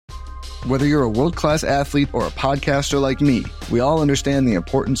Whether you're a world-class athlete or a podcaster like me, we all understand the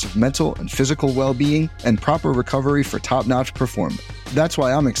importance of mental and physical well-being and proper recovery for top-notch performance. That's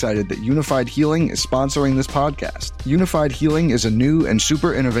why I'm excited that Unified Healing is sponsoring this podcast. Unified Healing is a new and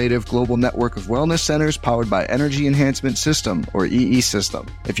super innovative global network of wellness centers powered by Energy Enhancement System, or EE System.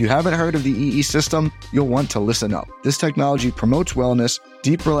 If you haven't heard of the EE System, you'll want to listen up. This technology promotes wellness,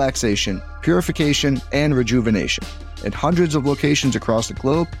 deep relaxation, purification, and rejuvenation. In hundreds of locations across the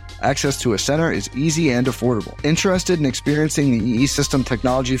globe, access to a center is easy and affordable. Interested in experiencing the EE System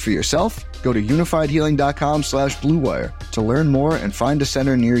technology for yourself? Go to unifiedhealing.com/bluewire to learn more and find a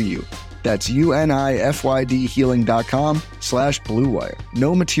center near you. That's unifydhealing.com/bluewire.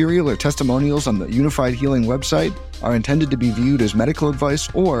 No material or testimonials on the Unified Healing website are intended to be viewed as medical advice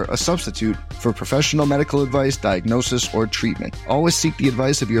or a substitute for professional medical advice, diagnosis, or treatment. Always seek the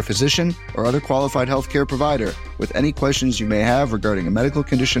advice of your physician or other qualified healthcare provider with any questions you may have regarding a medical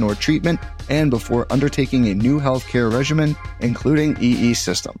condition or treatment and before undertaking a new healthcare regimen, including EE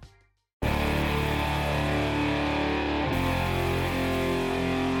System.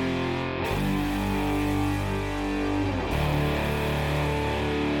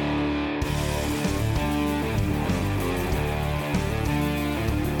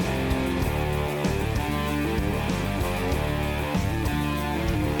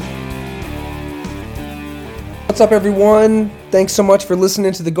 What's up, everyone? Thanks so much for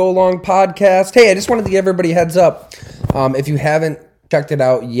listening to the Go Long podcast. Hey, I just wanted to give everybody a heads up. If you haven't checked it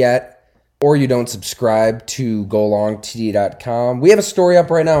out yet, or you don't subscribe to golongtd.com, we have a story up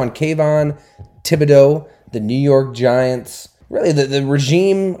right now on Kayvon Thibodeaux, the New York Giants, really the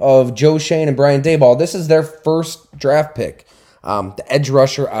regime of Joe Schoen and Brian Daboll. This is their first draft pick, the edge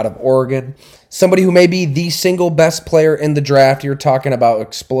rusher out of Oregon, somebody who may be the single best player in the draft. You're talking about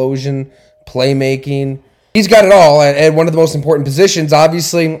explosion, playmaking. He's got it all at one of the most important positions.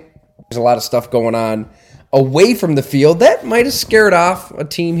 Obviously, there's a lot of stuff going on away from the field that might have scared off a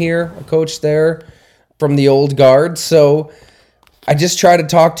team here, a coach there from the old guard. So I just try to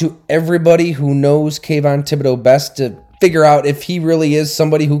talk to everybody who knows Kayvon Thibodeaux best to figure out if he really is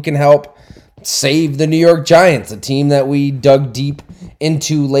somebody who can help save the New York Giants, a team that we dug deep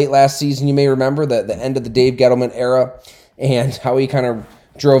into late last season. You may remember the end of the Dave Gettleman era and how he kind of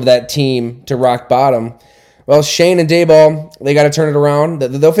drove that team to rock bottom. Well, Schoen and Daboll, they got to turn it around.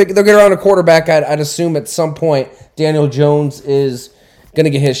 They'll get around a quarterback, I'd assume, at some point. Daniel Jones is going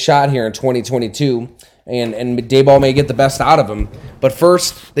to get his shot here in 2022, and Daboll may get the best out of him. But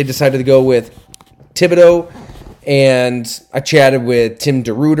first, they decided to go with Thibodeaux, and I chatted with Tim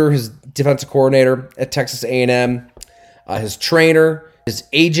DeRuyter, his defensive coordinator at Texas A&M, his trainer, his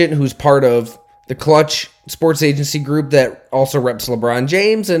agent, who's part of the Clutch sports agency group that also reps LeBron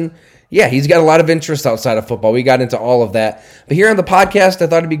James, and yeah, he's got a lot of interest outside of football. We got into all of that. But here on the podcast, I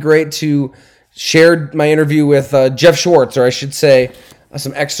thought it'd be great to share my interview with Jeff Schwartz, or I should say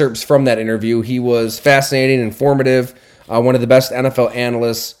some excerpts from that interview. He was fascinating, informative, one of the best NFL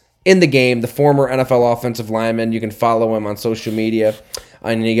analysts in the game, the former NFL offensive lineman. You can follow him on social media.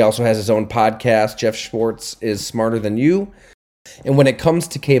 And he also has his own podcast. Jeff Schwartz is Smarter Than You. And when it comes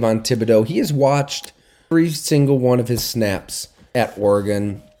to Kayvon Thibodeaux, he has watched every single one of his snaps at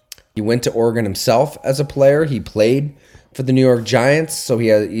Oregon. He went to Oregon himself as a player. He played for the New York Giants, so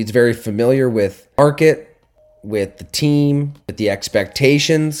he's very familiar with the market, with the team, with the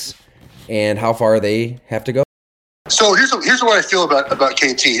expectations, and how far they have to go. So here's what I feel about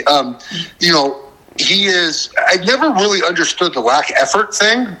KT. He is. I never really understood the lack effort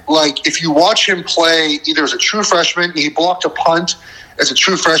thing. Like, if you watch him play, either as a true freshman, he blocked a punt as a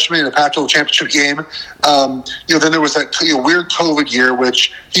true freshman in a Pac-12 championship game. Then there was that weird COVID year,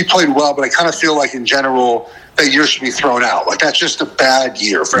 which he played well, but I kind of feel like in general that year should be thrown out. Like, that's just a bad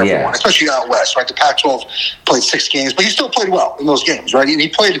year for everyone, especially out west, right? The Pac-12 played 6 games, but he still played well in those games, right? And he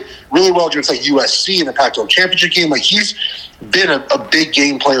played really well against like USC in the Pac-12 championship game. Like, he's been a big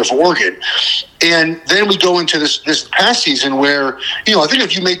game player for Oregon. And then we go into this past season where, I think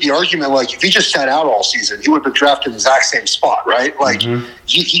if you make the argument, like, if he just sat out all season, he would have been drafted in the exact same spot, right? Like,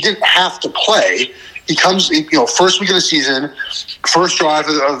 he didn't have to play. He comes, first week of the season, first drive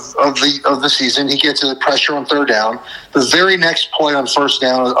of the season, he gets a pressure on third down. The very next play on first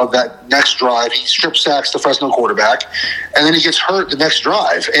down of that next drive, he strip sacks the Fresno quarterback, and then he gets hurt the next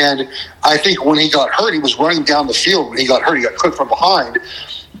drive. And I think when he got hurt, he was running down the field. When he got hurt, he got clipped from behind.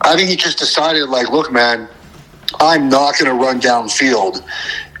 I think he just decided, like, look, man, I'm not going to run downfield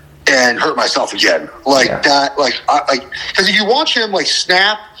and hurt myself again. That, because if you watch him, like,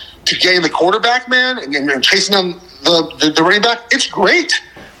 snap to getting the quarterback, man, and chasing down the running back, it's great.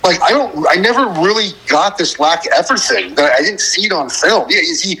 Like, I never really got this lack of effort thing. That I didn't see it on film. Yeah,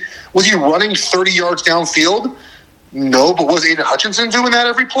 was he running 30 yards downfield? No, but was Aiden Hutchinson doing that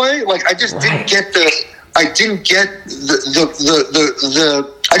every play? Like, I just didn't get the. I didn't get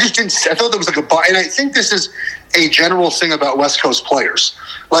the. I just didn't. I thought there was like a. And I think this is a general thing about West Coast players.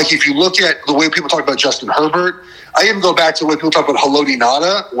 Like, if you look at the way people talk about Justin Herbert, I even go back to the way people talk about Haloti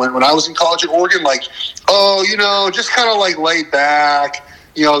Ngata when I was in college at Oregon. Like, oh, just kind of like laid back.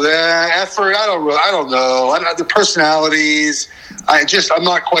 The effort, I don't know. The personalities, I'm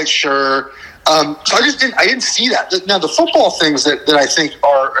not quite sure. So I didn't see that. Now, the football things that I think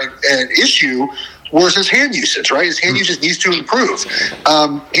are an issue was his hand usage, right? His hand usage needs to improve.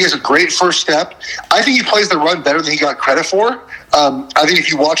 He has a great first step. I think he plays the run better than he got credit for. I think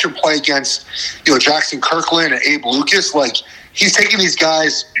if you watch him play against, Jackson Kirkland and Abe Lucas, like, he's taking these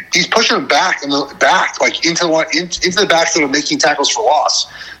guys, he's pushing them back into the backfield and making tackles for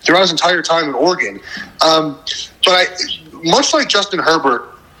loss throughout his entire time in Oregon. Much like Justin Herbert,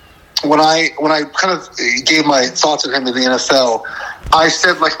 when I kind of gave my thoughts on him in the NFL, I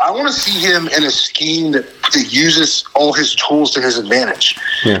said, like, I want to see him in a scheme that uses all his tools to his advantage.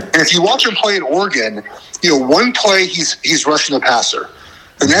 Yeah. And if you watch him play in Oregon, one play he's rushing the passer.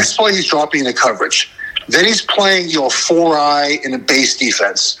 The next play he's dropping into coverage. Then he's playing, 4-eye in a base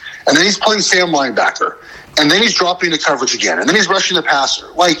defense. And then he's playing Sam linebacker. And then he's dropping the coverage again. And then he's rushing the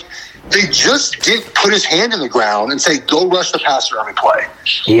passer. Like, they just didn't put his hand in the ground and say, go rush the passer every play.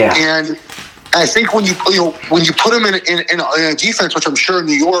 Yeah. And I think when you put him in a defense, which I'm sure in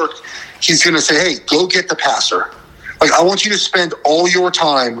New York, he's going to say, hey, go get the passer. Like, I want you to spend all your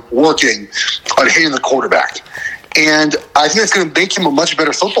time working on hitting the quarterback. And I think it's going to make him a much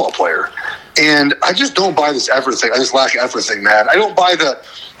better football player. And I just don't buy this effort thing. I just lack effort thing, man. I don't buy the,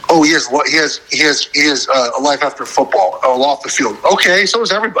 he has a life after football or off the field. Okay, so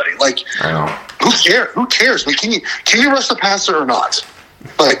does everybody. Like, who cares? Who cares? Like, can you rush the passer or not?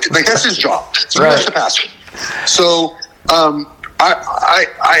 Like that's his job. To rush the passer. So I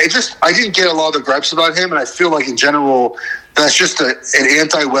didn't get a lot of the gripes about him, and I feel like in general that's just an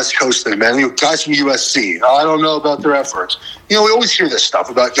anti-West Coast thing, man. Guys from USC, I don't know about their efforts. We always hear this stuff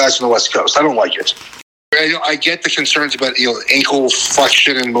about guys from the West Coast. I don't like it. I get the concerns about ankle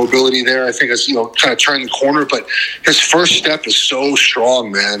flexion and mobility there. I think it's kind of turning the corner, but his first step is so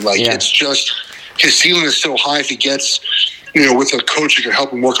strong, man. Like It's just his ceiling is so high if he gets with a coach who can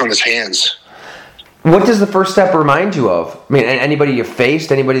help him work on his hands. What does the first step remind you of? I mean, anybody you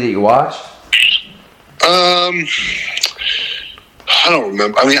faced, anybody that you watched? I don't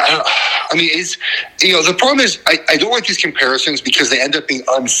remember. I mean, it's the problem is I don't like these comparisons because they end up being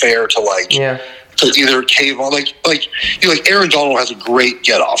unfair to to either Kayvon, like Aaron Donald has a great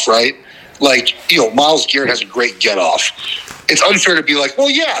get off, right? Like Myles Garrett has a great get off. It's unfair to be like, well,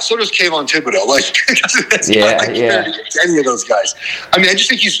 yeah, so does Kayvon Thibodeau. Like, it's not fair to any of those guys. I mean, I just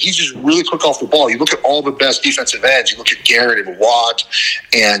think he's just really quick off the ball. You look at all the best defensive ends. You look at Garrett and Watt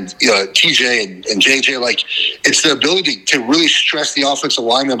and TJ and JJ. Like, it's the ability to really stress the offensive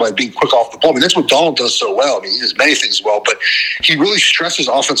lineman by being quick off the ball. I mean, that's what Donald does so well. I mean, he does many things well, but he really stresses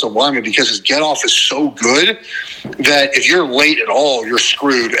offensive linemen because his get off is so good that if you're late at all, you're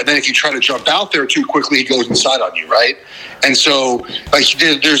screwed. And then if you try to jump out there too quickly, he goes inside on you, right? And so,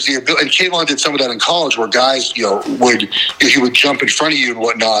 there's the ability, and Kayvon did some of that in college where guys, he would jump in front of you and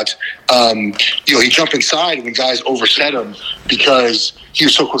whatnot. He'd jump inside when guys overset him because he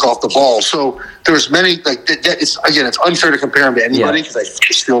was so quick off the ball. So there's many, it's unfair to compare him to anybody because I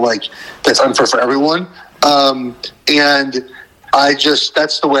just feel like that's unfair for everyone. And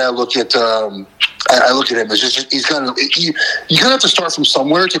that's the way I look at I look at him as just you kind of have to start from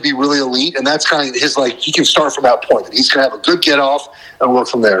somewhere to be really elite, and that's kind of his he can start from that point. He's gonna have a good get off and work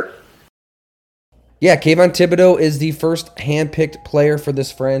from there. Yeah, Kayvon Thibodeau is the first handpicked player for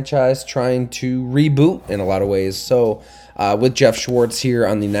this franchise, trying to reboot in a lot of ways. So, with Jeff Schwartz here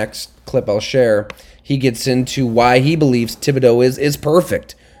on the next clip I'll share, he gets into why he believes Thibodeau is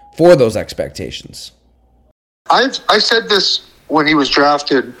perfect for those expectations. I said this when he was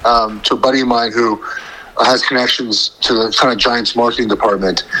drafted to a buddy of mine who has connections to the kind of Giants marketing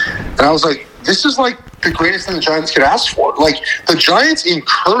department. And I was like, this is like the greatest thing the Giants could ask for. Like, the Giants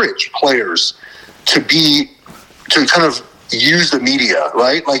encourage players to kind of use the media,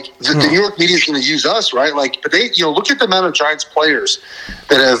 right? Like the New York media is going to use us, right? Like, but they, look at the amount of Giants players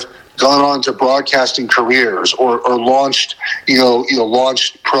that have gone on to broadcasting careers or launched,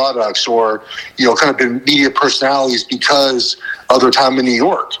 launched products or, kind of been media personalities because of their time in New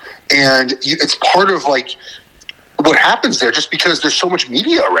York. And it's part of what happens there just because there's so much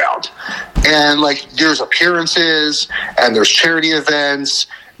media around. And there's appearances and there's charity events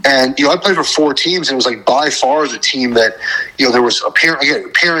And, I played for 4 teams, and it was like by far the team that, there was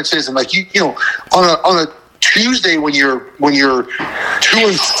appearances, and like, on a Tuesday when you're 2-4,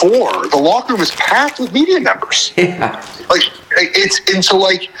 the locker room is packed with media members. Yeah.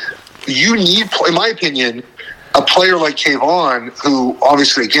 You need, in my opinion, a player like Kayvon, who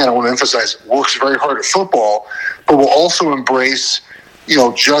obviously, again, I want to emphasize, works very hard at football, but will also embrace,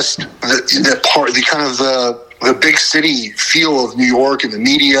 just the big city feel of New York and the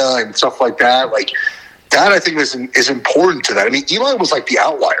media and stuff like that. Like that, I think is important to that. I mean, Eli was like the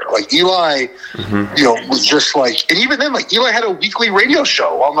outlier. Like Eli, was just like, and even then, like Eli had a weekly radio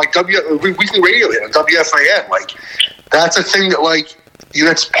show on like weekly radio hit on WFAN. Like that's a thing that like,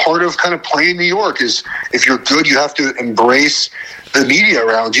 that's part of kind of playing New York is if you're good, you have to embrace the media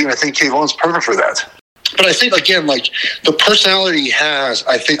around you. And I think Kayvon's perfect for that. But I think, again, like the personality he has,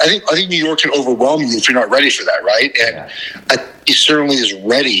 I think New York can overwhelm you if you're not ready for that, right? And he certainly is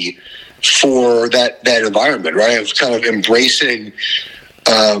ready for that environment, right? Of kind of embracing,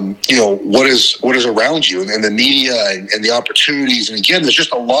 what is around you and the media and the opportunities. And again, there's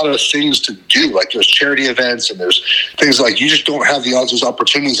just a lot of things to do. Like there's charity events and there's things like you just don't have those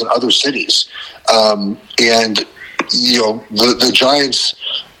opportunities in other cities. The Giants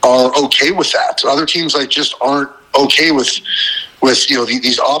are okay with that. Other teams like just aren't okay with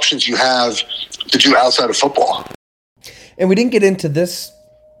these options you have to do outside of football. And we didn't get into this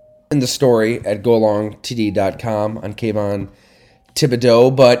in the story at golongtd.com on Kayvon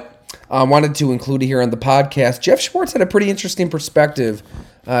Thibodeaux, but I wanted to include it here on the podcast. Jeff Schwartz had a pretty interesting perspective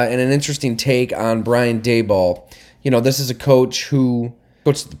and an interesting take on Brian Daboll. This is a coach who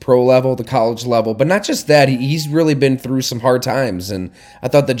coached at the pro level, the college level, but not just that. He's really been through some hard times, and I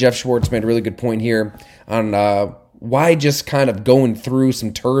thought that Jeff Schwartz made a really good point here on why just kind of going through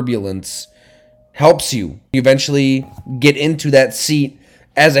some turbulence helps you eventually get into that seat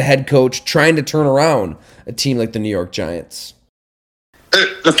as a head coach trying to turn around a team like the New York Giants.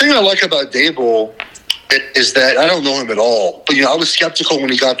 The thing I like about Daboll is that I don't know him at all, but I was skeptical when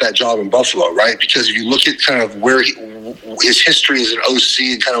he got that job in Buffalo, right? Because if you look at kind of where his history as an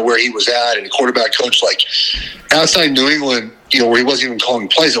OC and kind of where he was at and a quarterback coach, like outside New England, where he wasn't even calling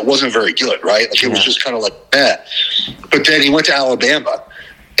plays, it wasn't very good, right? Like it was just kind of like that. But then he went to Alabama.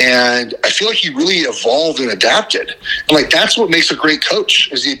 And I feel like he really evolved and adapted. And like that's what makes a great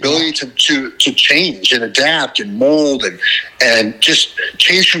coach is the ability to change and adapt and mold and just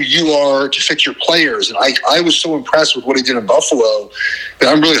change who you are to fit your players. And I was so impressed with what he did in Buffalo that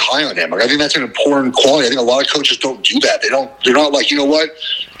I'm really high on him. Like I think that's an important quality. I think a lot of coaches don't do that. They're not like,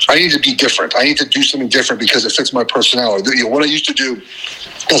 I need to be different. I need to do something different because it fits my personality. What I used to do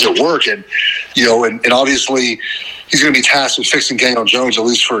doesn't work. And and obviously he's going to be tasked with fixing Daniel Jones, at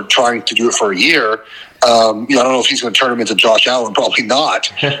least for trying to do it for a year. I don't know if he's going to turn him into Josh Allen, probably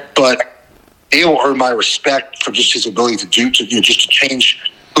not. But he will earn my respect for just his ability to change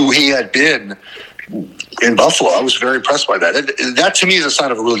who he had been in Buffalo. I was very impressed by that. That to me is a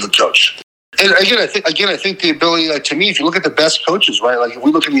sign of a really good coach. And again, I think the ability, like, to me, if you look at the best coaches, right? Like if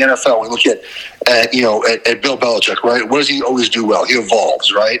we look in the NFL, we look at Bill Belichick, right? What does he always do well? He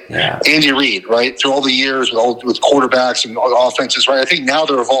evolves, right? Yeah. Andy Reid, right? Through all the years with quarterbacks and offenses, right? I think now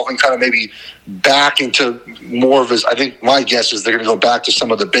they're evolving kind of maybe back into more of his. I think my guess is they're going to go back to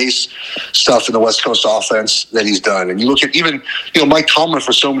some of the base stuff in the West Coast offense that he's done. And you look at even Mike Tomlin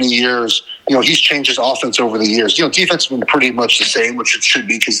for so many years. He's changed his offense over the years. Defense has been pretty much the same, which it should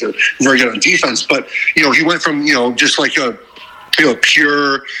be because they're very good on defense. But, he went from, just like a,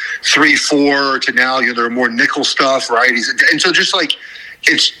 pure 3-4 to now, there are more nickel stuff, right? And so just like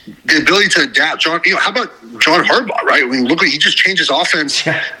it's the ability to adapt. John, how about John Harbaugh, right? I mean, look, he just changed his offense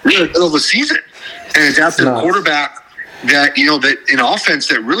really in the middle of the season and adapted a quarterback that, that an offense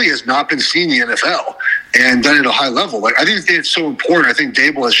that really has not been seen in the NFL and done it at a high level. Like I think it's so important. I think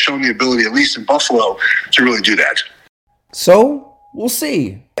Daboll has shown the ability, at least in Buffalo, to really do that. So we'll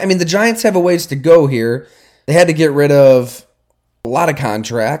see. I mean, the Giants have a ways to go here. They had to get rid of a lot of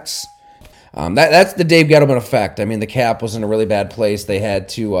contracts. That's the Dave Gettleman effect. I mean, the cap was in a really bad place. They had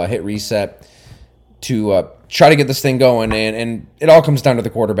to hit reset to try to get this thing going, and it all comes down to the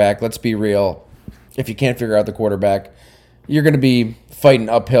quarterback. Let's be real. If you can't figure out the quarterback, you're going to be fighting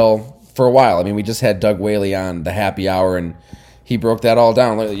uphill for a while. I mean, we just had Doug Whaley on the happy hour, and he broke that all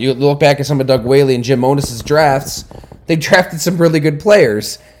down. You look back at some of Doug Whaley and Jim Monis's drafts, they drafted some really good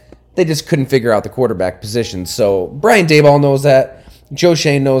players. They just couldn't figure out the quarterback position. So Brian Daboll knows that. Joe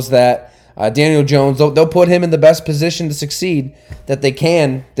Schoen knows that. Daniel Jones, they'll put him in the best position to succeed that they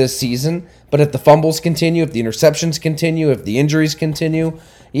can this season. But if the fumbles continue, if the interceptions continue, if the injuries continue,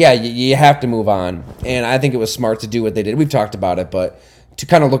 you have to move on. And I think it was smart to do what they did. We've talked about it, but to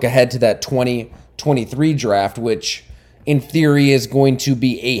kind of look ahead to that 2023 draft, which in theory is going to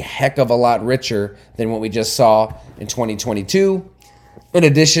be a heck of a lot richer than what we just saw in 2022. In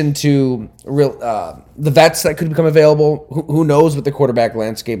addition to the vets that could become available, who knows what the quarterback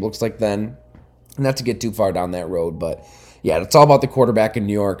landscape looks like then. Not to get too far down that road, but yeah, it's all about the quarterback in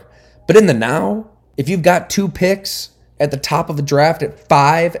New York. But in the now, if you've got 2 picks at the top of the draft, at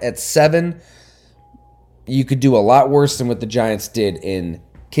 5, at 7, you could do a lot worse than what the Giants did in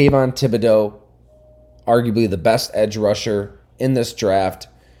Kayvon Thibodeaux, arguably the best edge rusher in this draft,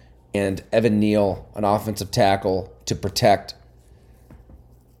 and Evan Neal, an offensive tackle to protect,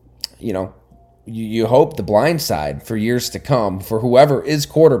 you hope the blind side for years to come for whoever is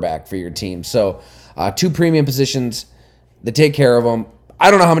quarterback for your team. So 2 premium positions that take care of them. I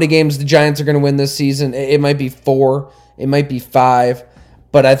don't know how many games the Giants are going to win this season. It might be 4, it might be 5,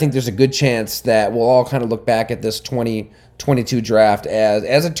 but I think there's a good chance that we'll all kind of look back at this 2022 draft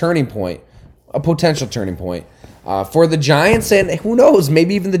as a turning point, a potential turning point for the Giants, and who knows,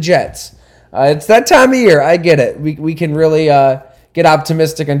 maybe even the Jets. It's that time of year. I get it. We can really get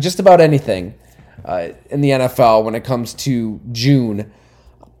optimistic on just about anything in the NFL when it comes to June.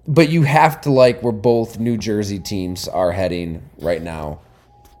 But you have to like where both New Jersey teams are heading right now.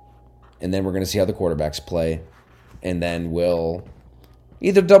 And then we're going to see how the quarterbacks play. And then we'll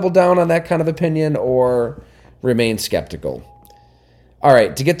either double down on that kind of opinion or remain skeptical. All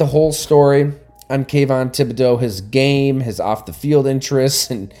right, to get the whole story on Kayvon Thibodeaux, his game, his off-the-field interests,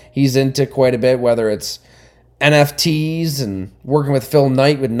 and he's into quite a bit, whether it's NFTs and working with Phil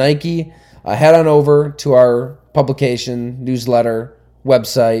Knight with Nike, head on over to our publication, newsletter,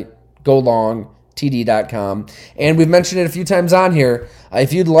 website, golongtd.com. And we've mentioned it a few times on here.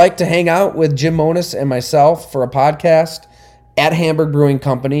 If you'd like to hang out with Jim Monos and myself for a podcast at Hamburg Brewing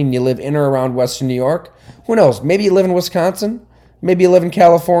Company and you live in or around Western New York, who knows? Maybe you live in Wisconsin. Maybe you live in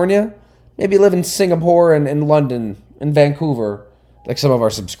California. Maybe you live in Singapore and London and Vancouver, like some of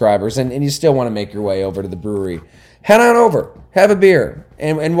our subscribers, and you still want to make your way over to the brewery. Head on over, have a beer,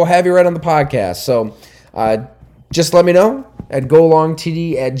 and we'll have you right on the podcast. So just let me know at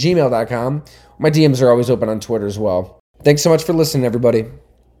golongtd@gmail.com. My DMs are always open on Twitter as well. Thanks so much for listening, everybody.